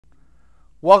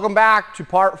Welcome back to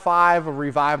part 5 of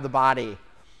Revive the Body.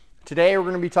 Today we're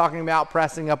going to be talking about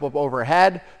pressing up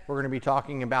overhead. We're going to be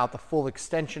talking about the full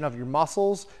extension of your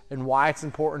muscles and why it's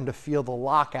important to feel the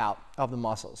lockout of the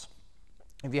muscles.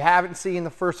 If you haven't seen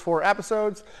the first 4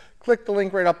 episodes, click the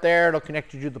link right up there. It'll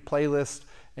connect you to the playlist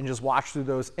and just watch through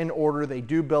those in order. They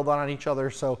do build on each other,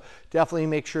 so definitely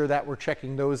make sure that we're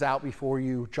checking those out before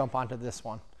you jump onto this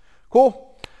one.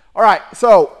 Cool? All right,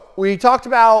 so we talked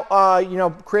about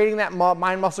creating that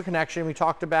mind-muscle connection. We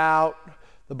talked about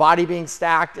the body being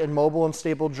stacked and mobile and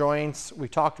stable joints. We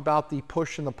talked about the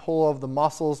push and the pull of the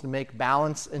muscles to make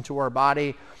balance into our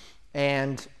body,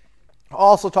 and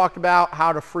also talked about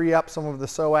how to free up some of the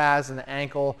psoas and the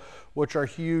ankle, which are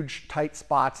huge tight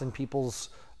spots in people's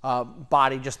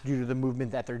body just due to the movement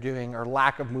that they're doing or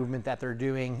lack of movement that they're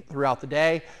doing throughout the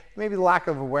day. Maybe the lack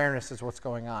of awareness is what's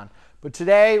going on. But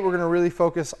today we're going to really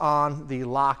focus on the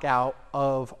lockout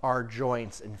of our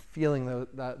joints and feeling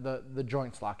the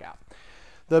joints lock out.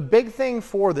 The big thing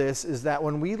for this is that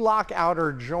when we lock out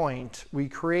our joint, we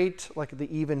create like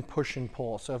the even push and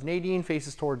pull. So if Nadine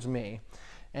faces towards me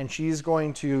and she's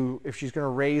going to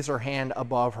raise her hand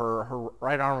above her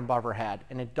right arm above her head,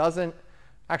 and it doesn't,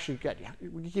 actually good,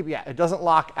 yeah, it doesn't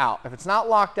lock out. If it's not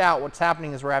locked out, what's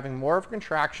happening is we're having more of a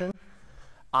contraction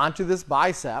onto this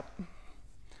bicep,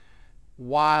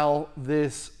 while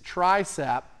this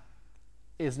tricep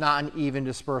is not an even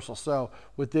dispersal. So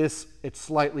with this, it's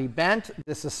slightly bent.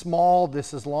 This is small,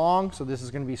 this is long, so this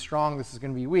is going to be strong, this is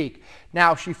going to be weak.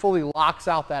 Now, if she fully locks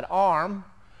out that arm,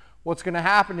 what's going to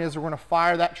happen is we're going to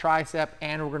fire that tricep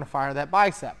and we're going to fire that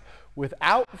bicep.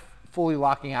 Without fully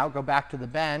locking out, go back to the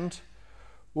bend,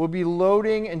 we'll be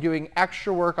loading and doing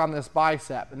extra work on this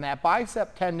bicep. And that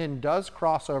bicep tendon does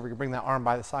cross over. You bring that arm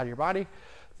by the side of your body.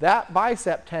 That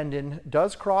bicep tendon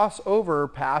does cross over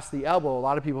past the elbow. A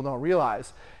lot of people don't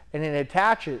realize. And it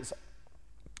attaches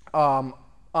on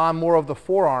more of the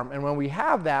forearm. And when we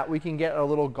have that, we can get a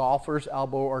little golfer's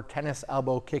elbow or tennis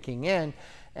elbow kicking in.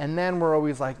 And then we're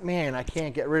always like, man, I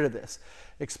can't get rid of this.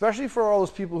 Especially for all those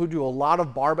people who do a lot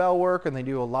of barbell work and they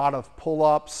do a lot of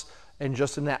pull-ups and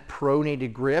just in that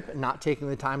pronated grip and not taking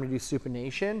the time to do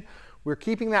supination. We're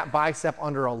keeping that bicep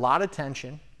under a lot of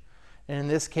tension. And in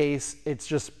this case, it's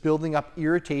just building up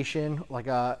irritation, like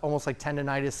almost like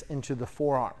tendonitis into the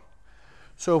forearm.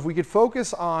 So if we could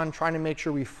focus on trying to make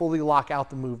sure we fully lock out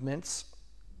the movements,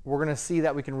 we're going to see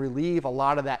that we can relieve a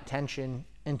lot of that tension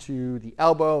into the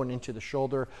elbow and into the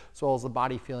shoulder, as well as the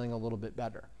body feeling a little bit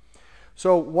better.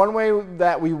 So one way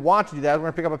that we want to do that, we're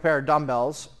going to pick up a pair of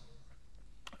dumbbells.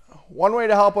 One way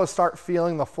to help us start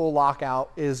feeling the full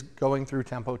lockout is going through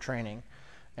tempo training.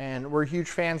 And we're huge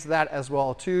fans of that as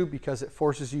well too, because it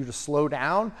forces you to slow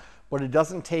down, but it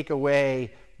doesn't take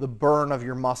away the burn of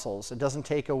your muscles. It doesn't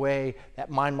take away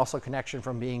that mind-muscle connection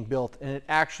from being built. And it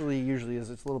actually usually is,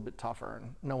 it's a little bit tougher,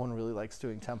 and no one really likes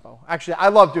doing tempo. Actually, I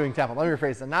love doing tempo. Let me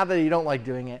rephrase that. Not that you don't like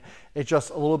doing it, it's just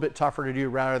a little bit tougher to do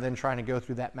rather than trying to go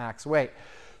through that max weight.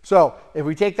 So if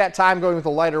we take that time going with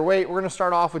a lighter weight, we're going to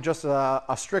start off with just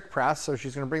a strict press. So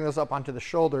she's going to bring those up onto the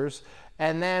shoulders.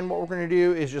 And then what we're going to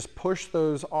do is just push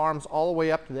those arms all the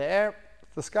way up to the air,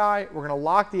 the sky. We're going to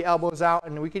lock the elbows out,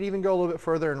 and we could even go a little bit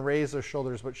further and raise those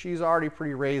shoulders, but she's already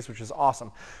pretty raised, which is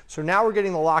awesome. So now we're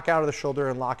getting the lock out of the shoulder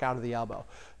and lock out of the elbow.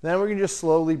 Then we're going to just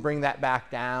slowly bring that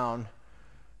back down.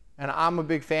 And I'm a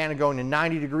big fan of going to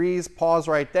 90 degrees, pause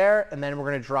right there, and then we're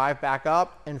going to drive back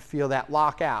up and feel that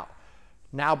lock out.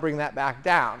 Now bring that back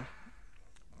down.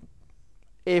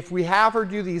 If we have her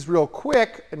do these real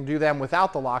quick and do them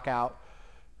without the lockout,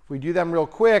 if we do them real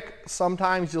quick,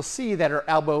 sometimes you'll see that her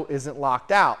elbow isn't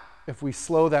locked out. If we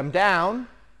slow them down,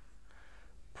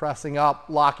 pressing up,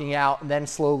 locking out, and then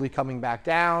slowly coming back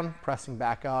down, pressing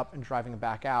back up and driving it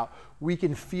back out, we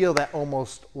can feel that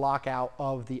almost lockout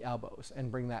of the elbows and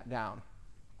bring that down.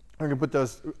 We're going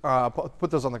to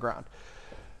put those on the ground.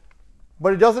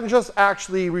 But it doesn't just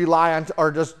actually rely on, or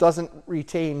just doesn't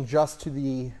retain just to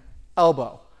the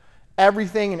elbow.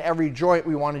 Everything in every joint,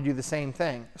 we want to do the same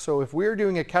thing. So if we're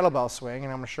doing a kettlebell swing,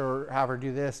 and I'm going to have her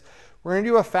do this, we're going to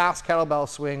do a fast kettlebell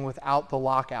swing without the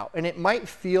lockout. And it might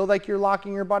feel like you're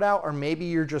locking your butt out, or maybe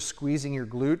you're just squeezing your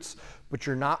glutes, but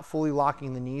you're not fully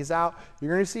locking the knees out.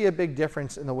 You're going to see a big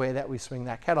difference in the way that we swing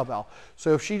that kettlebell.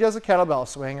 So if she does a kettlebell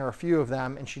swing, or a few of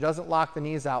them, and she doesn't lock the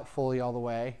knees out fully all the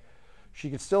way, she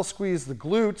could still squeeze the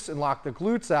glutes and lock the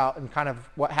glutes out, and kind of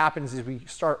what happens is we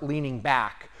start leaning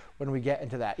back when we get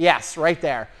into that. Yes, right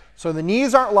there. So the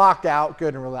knees aren't locked out.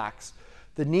 Good, and relax.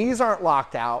 The knees aren't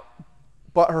locked out,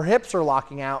 but her hips are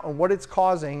locking out, and what it's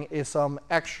causing is some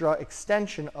extra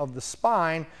extension of the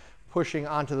spine pushing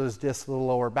onto those discs of the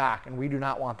lower back, and we do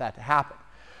not want that to happen.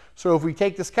 So if we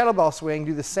take this kettlebell swing,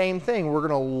 do the same thing. We're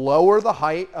going to lower the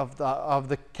height of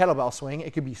the kettlebell swing.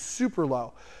 It could be super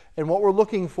low. And what we're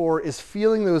looking for is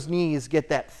feeling those knees get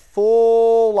that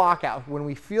full lockout. When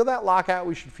we feel that lockout,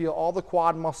 we should feel all the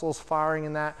quad muscles firing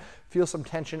in that, feel some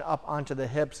tension up onto the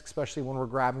hips, especially when we're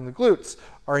grabbing the glutes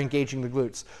or engaging the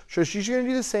glutes. So she's going to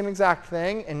do the same exact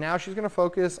thing, and now she's going to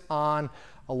focus on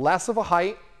a less of a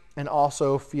height and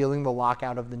also feeling the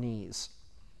lockout of the knees.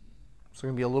 So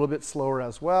going to be a little bit slower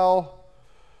as well.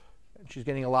 She's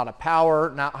getting a lot of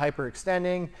power, not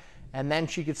hyperextending. And then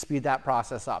she could speed that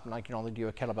process up. And I can only do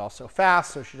a kettlebell so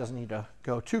fast, so she doesn't need to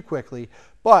go too quickly.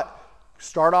 But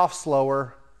start off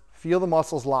slower, feel the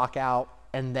muscles lock out,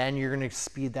 and then you're going to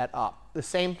speed that up. The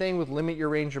same thing with limit your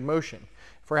range of motion.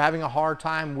 If we're having a hard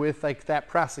time with like that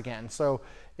press again. So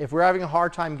if we're having a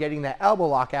hard time getting that elbow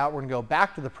lock out, we're going to go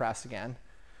back to the press again.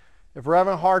 If we're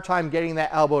having a hard time getting that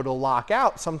elbow to lock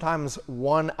out, sometimes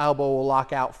one elbow will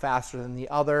lock out faster than the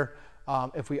other.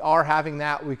 If we are having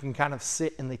that, we can kind of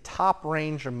sit in the top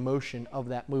range of motion of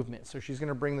that movement. So she's going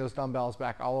to bring those dumbbells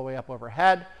back all the way up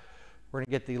overhead. We're going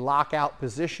to get the lockout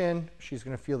position. She's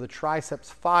going to feel the triceps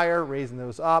fire, raising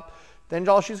those up. Then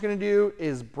all she's going to do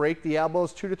is break the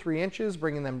elbows 2 to 3 inches,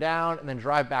 bringing them down, and then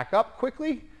drive back up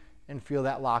quickly and feel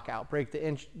that lockout. Break the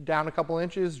inch down a couple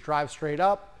inches, drive straight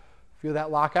up, feel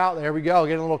that lockout. There we go.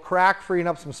 Getting a little crack, freeing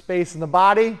up some space in the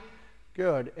body.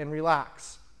 Good, and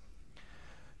relax.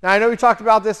 Now, I know we talked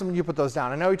about this, and you put those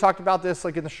down. I know we talked about this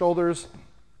like in the shoulders,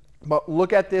 but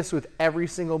look at this with every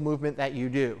single movement that you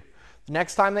do. The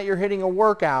next time that you're hitting a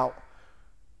workout,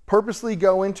 purposely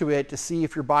go into it to see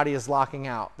if your body is locking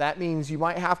out. That means you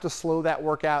might have to slow that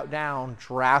workout down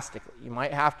drastically. You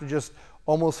might have to just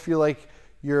almost feel like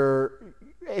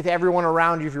if everyone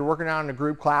around you, if you're working out in a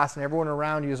group class and everyone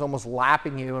around you is almost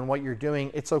lapping you in what you're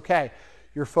doing, it's okay.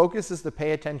 Your focus is to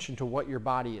pay attention to what your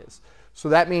body is. So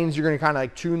that means you're going to kind of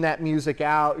like tune that music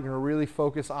out. You're going to really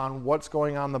focus on what's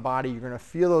going on in the body. You're going to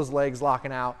feel those legs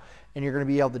locking out, and you're going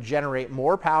to be able to generate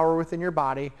more power within your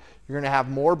body. You're going to have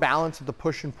more balance of the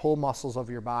push and pull muscles of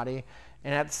your body.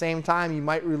 And at the same time, you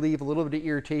might relieve a little bit of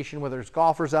irritation, whether it's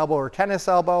golfer's elbow or tennis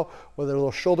elbow, whether a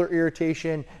little shoulder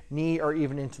irritation, knee, or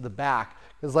even into the back.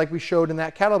 Because like we showed in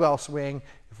that kettlebell swing,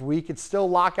 if we could still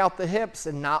lock out the hips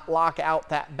and not lock out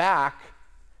that back,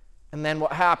 and then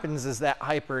what happens is that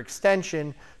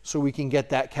hyperextension, so we can get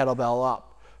that kettlebell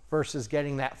up versus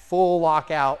getting that full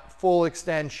lockout, full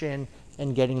extension,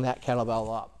 and getting that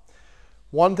kettlebell up.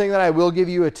 One thing that I will give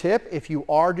you a tip, if you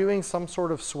are doing some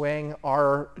sort of swing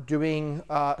or doing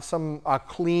some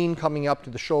clean coming up to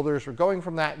the shoulders or going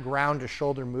from that ground to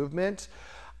shoulder movement,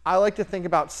 I like to think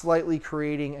about slightly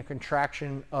creating a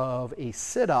contraction of a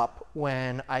sit-up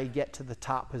when I get to the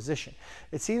top position.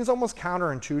 It seems almost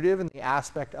counterintuitive in the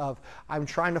aspect of I'm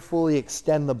trying to fully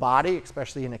extend the body,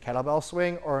 especially in a kettlebell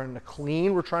swing, or in a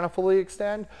clean we're trying to fully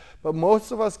extend, but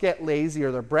most of us get lazy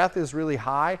or the breath is really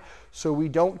high, so we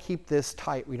don't keep this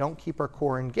tight. We don't keep our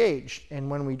core engaged. And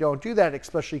when we don't do that,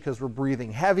 especially because we're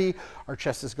breathing heavy, our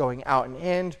chest is going out and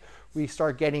in, we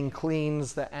start getting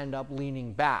cleans that end up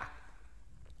leaning back.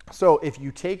 So if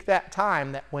you take that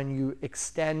time that when you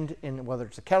extend in whether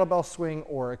it's a kettlebell swing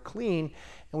or a clean,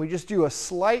 and we just do a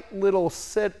slight little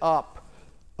sit up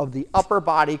of the upper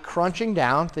body crunching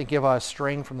down, think of a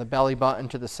string from the belly button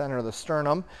to the center of the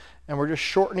sternum, and we're just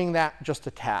shortening that just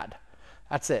a tad.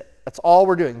 That's it. That's all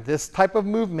we're doing. This type of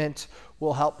movement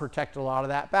will help protect a lot of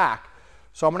that back.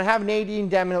 So I'm going to have Nadine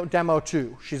demo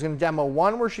 2. She's going to demo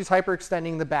 1 where she's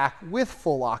hyperextending the back with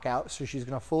full lockout. So she's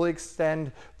going to fully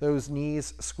extend those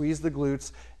knees, squeeze the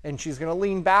glutes, and she's going to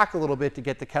lean back a little bit to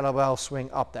get the kettlebell swing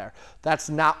up there. That's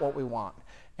not what we want.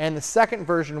 And the second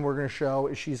version we're going to show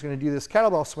is she's going to do this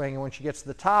kettlebell swing, and when she gets to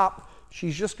the top,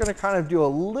 she's just going to kind of do a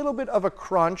little bit of a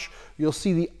crunch. You'll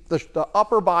see the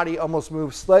upper body almost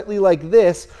move slightly like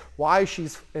this while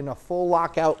she's in a full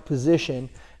lockout position.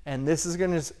 And this is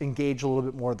going to engage a little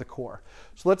bit more of the core.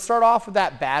 So let's start off with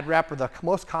that bad rep, or the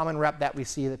most common rep that we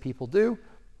see that people do.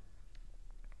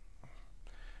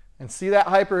 And see that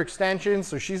hyperextension?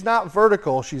 So she's not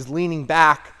vertical, she's leaning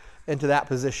back into that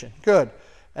position. Good.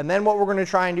 And then what we're going to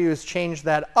try and do is change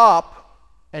that up,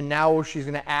 and now she's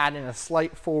going to add in a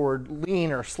slight forward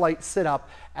lean or slight sit up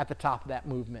at the top of that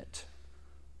movement.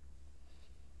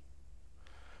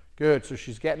 Good. So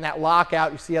she's getting that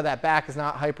lockout. You see how that back is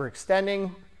not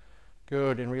hyperextending?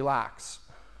 Good, and relax.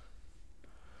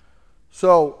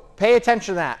 So pay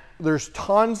attention to that. There's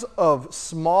tons of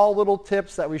small little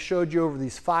tips that we showed you over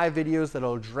these 5 videos that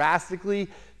will drastically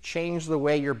change the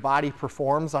way your body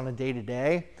performs on a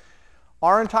day-to-day.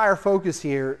 Our entire focus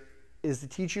here is to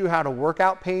teach you how to work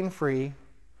out pain-free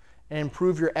and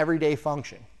improve your everyday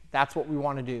function. That's what we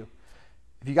want to do.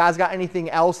 If you guys got anything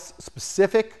else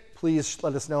specific, please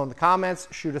let us know in the comments.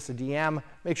 Shoot us a DM.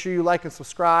 Make sure you like and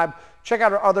subscribe. Check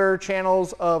out our other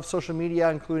channels of social media,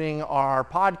 including our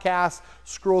podcast.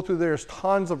 Scroll through. There's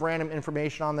tons of random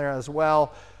information on there as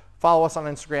well. Follow us on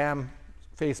Instagram,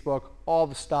 Facebook, all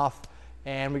the stuff.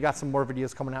 And we got some more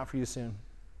videos coming out for you soon.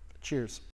 Cheers.